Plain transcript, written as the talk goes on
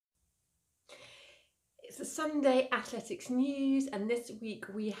Sunday athletics news, and this week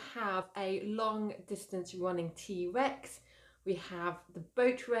we have a long distance running T-Rex, we have the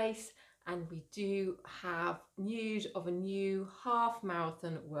boat race, and we do have news of a new half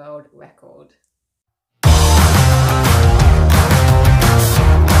marathon world record.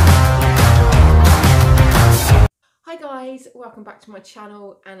 Hi guys, welcome back to my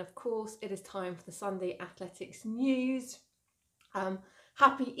channel, and of course it is time for the Sunday athletics news.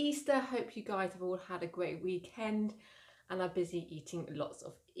 Happy Easter, hope you guys have all had a great weekend and are busy eating lots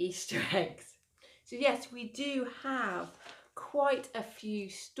of Easter eggs. So yes, we do have quite a few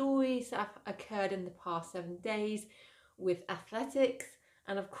stories that have occurred in the past 7 days with athletics,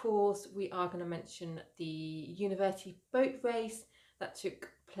 and of course we are going to mention the university boat race that took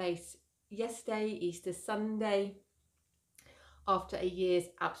place yesterday, Easter Sunday, after a year's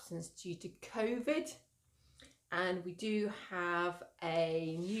absence due to COVID. And we do have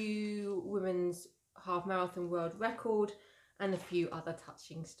a new women's half marathon world record and a few other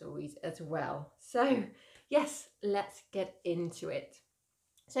touching stories as well. So yes, let's get into it.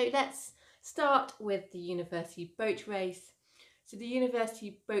 So let's start with the university boat race. So the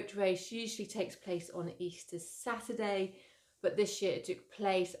university boat race usually takes place on Easter Saturday, but this year it took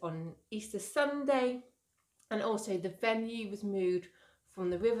place on Easter Sunday, and also the venue was moved from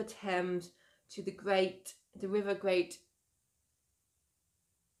the River Thames to the River Great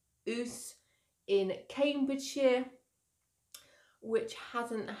Ouse in Cambridgeshire, which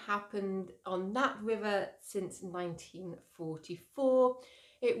hasn't happened on that river since 1944.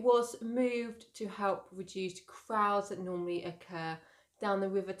 It was moved to help reduce crowds that normally occur down the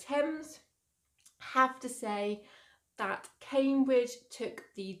River Thames. Have to say that Cambridge took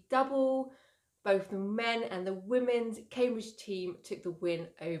the double. Both the men and the women's Cambridge team took the win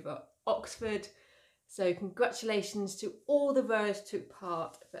over Oxford. So congratulations to all the rowers who took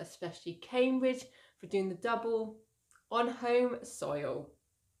part, but especially Cambridge for doing the double on home soil.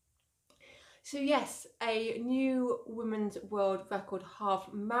 So yes, a new women's world record half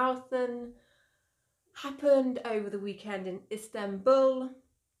marathon happened over the weekend in Istanbul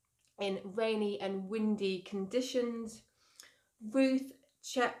in rainy and windy conditions. Ruth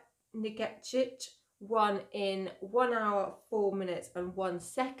Chepngetich won in 1 hour, 4 minutes and 1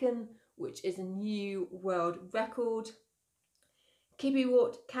 second, which is a new world record.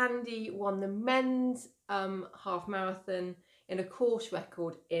 Kibiwot Candy won the men's half marathon in a course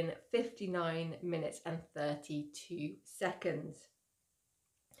record in 59 minutes and 32 seconds.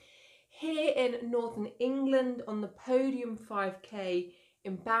 Here in Northern England, on the podium 5k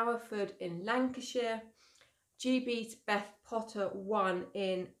in Barrowford in Lancashire, GB's Beth Potter won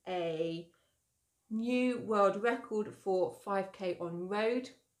in a new world record for 5k on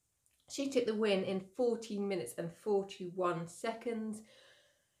road. She took the win in 14 minutes and 41 seconds.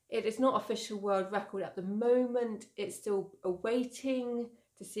 It is not official world record at the moment. It's still awaiting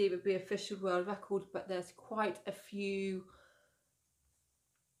to see if it will be official world record, but there's quite a few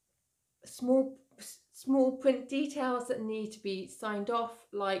small print details that need to be signed off,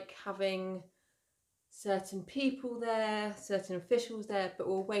 like having certain people there, certain officials there, but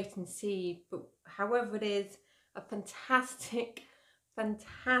we'll wait and see. But however it is, a fantastic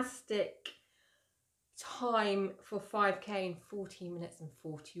time for 5k in 14 minutes and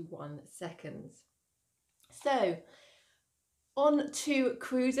 41 seconds. So on to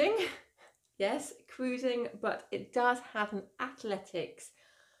cruising. Yes, cruising, but it does have an athletics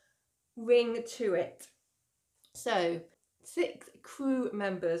ring to it. So 6 crew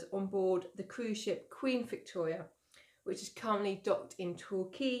members on board the cruise ship Queen Victoria, which is currently docked in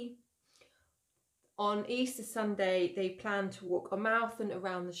Torquay. On Easter Sunday, they plan to walk a marathon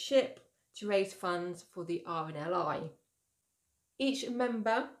around the ship to raise funds for the RNLI. Each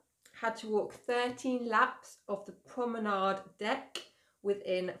member had to walk 13 laps of the promenade deck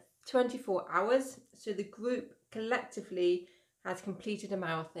within 24 hours, so the group collectively has completed a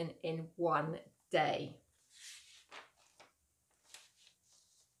marathon in 1 day.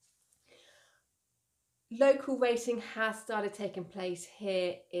 Local racing has started taking place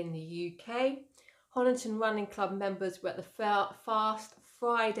here in the UK. Honiton Running Club members were at the Fast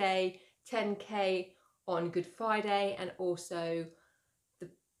Friday 10k on Good Friday, and also the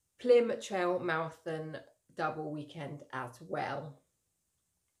Plym Trail Marathon double weekend as well.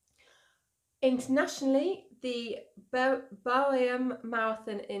 Internationally, the Bariam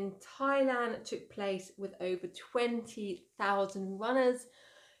Marathon in Thailand took place with over 20,000 runners.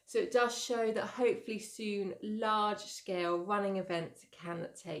 So it does show that hopefully soon large-scale running events can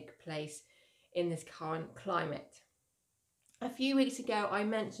take place in this current climate. A few weeks ago I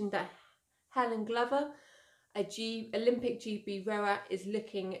mentioned that Helen Glover, a Olympic GB rower, is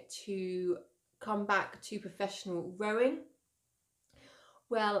looking to come back to professional rowing?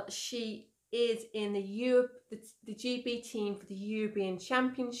 Well, she is in the GB team for the European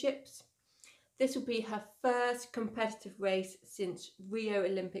Championships. This will be her first competitive race since Rio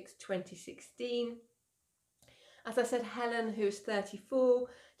Olympics 2016. As I said, Helen, who is 34,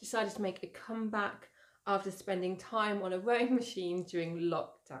 decided to make a comeback after spending time on a rowing machine during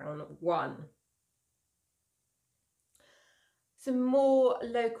lockdown 1. Some more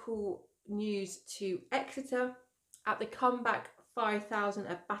local news to Exeter. At the comeback 5,000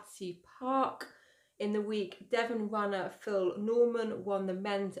 at Battersea Park in the week, Devon runner Phil Norman won the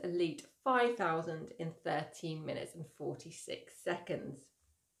men's elite 5,000 in 13 minutes and 46 seconds.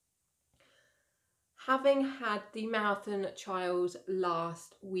 Having had the marathon trials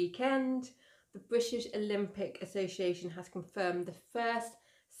last weekend, the British Olympic Association has confirmed the first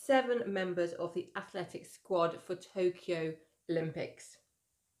 7 members of the athletic squad for Tokyo Olympics.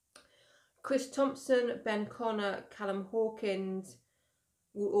 Chris Thompson, Ben Connor, Callum Hawkins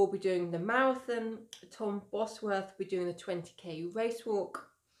will all be doing the marathon. Tom Bosworth will be doing the 20k race walk.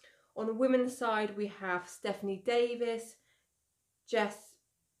 On the women's side, we have Stephanie Davis, Jess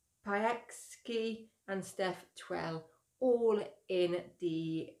Paexki and Steph Twell, all in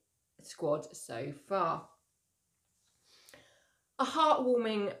the squad so far. A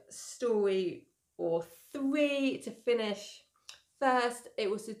heartwarming story or 3 to finish. First, it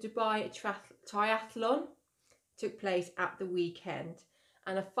was the Dubai Triathlon, took place at the weekend,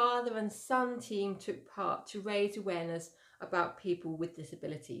 and a father and son team took part to raise awareness about people with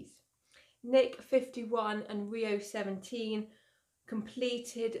disabilities. Nick, 51, and Rio, 17,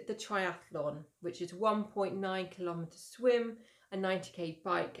 completed the triathlon, which is 1.9 kilometre swim, a 90k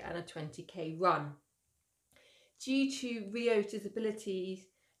bike and a 20k run. Due to Rio's disabilities,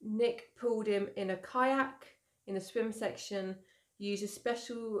 Nick pulled him in a kayak in the swim section, used a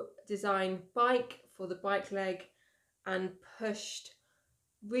special design bike for the bike leg, and pushed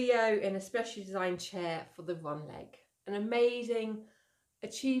Rio in a specially designed chair for the run leg. An amazing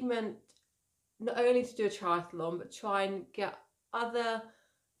achievement, not only to do a triathlon, but try and get other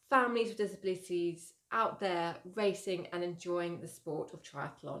families with disabilities out there racing and enjoying the sport of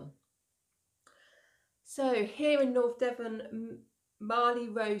triathlon. So here in North Devon, Marley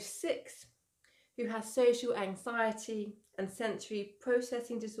Rose 6, who has social anxiety and sensory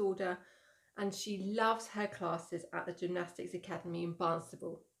processing disorder, and she loves her classes at the Gymnastics Academy in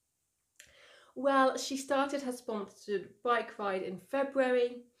Barnstable. Well, she started her sponsored bike ride in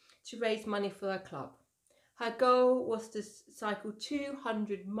February to raise money for her club. Her goal was to cycle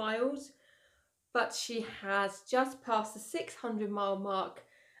 200 miles, but she has just passed the 600-mile mark,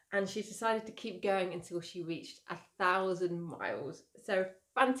 and she decided to keep going until she reached 1,000 miles. So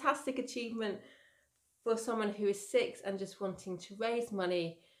fantastic achievement for someone who is 6 and just wanting to raise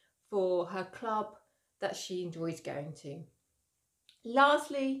money for her club that she enjoys going to.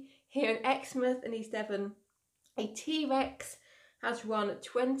 Lastly, here in Exmouth in East Devon, a T-Rex has run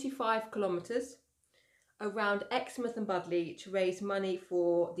 25 kilometres around Exmouth and Budleigh to raise money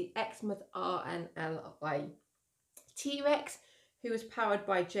for the Exmouth RNLI. T-Rex, who was powered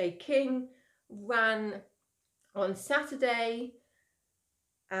by Jay King, ran on Saturday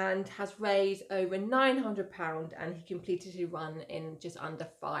and has raised over £900, and he completed his run in just under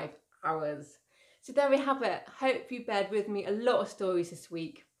 5 hours. So there we have it. Hope you bared with me. A lot of stories this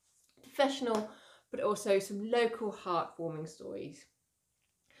week. Professional, but also some local heartwarming stories.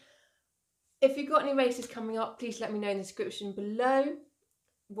 If you've got any races coming up, please let me know in the description below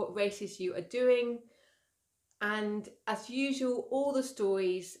what races you are doing. And as usual, all the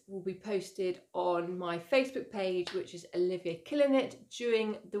stories will be posted on my Facebook page, which is Olivia Killing It,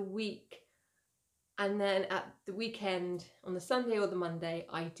 during the week. And then at the weekend, on the Sunday or the Monday,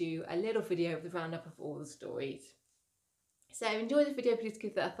 I do a little video of the roundup of all the stories. So enjoy the video, please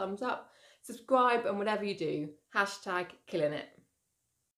give that a thumbs up, subscribe, and whatever you do, #KillingIt.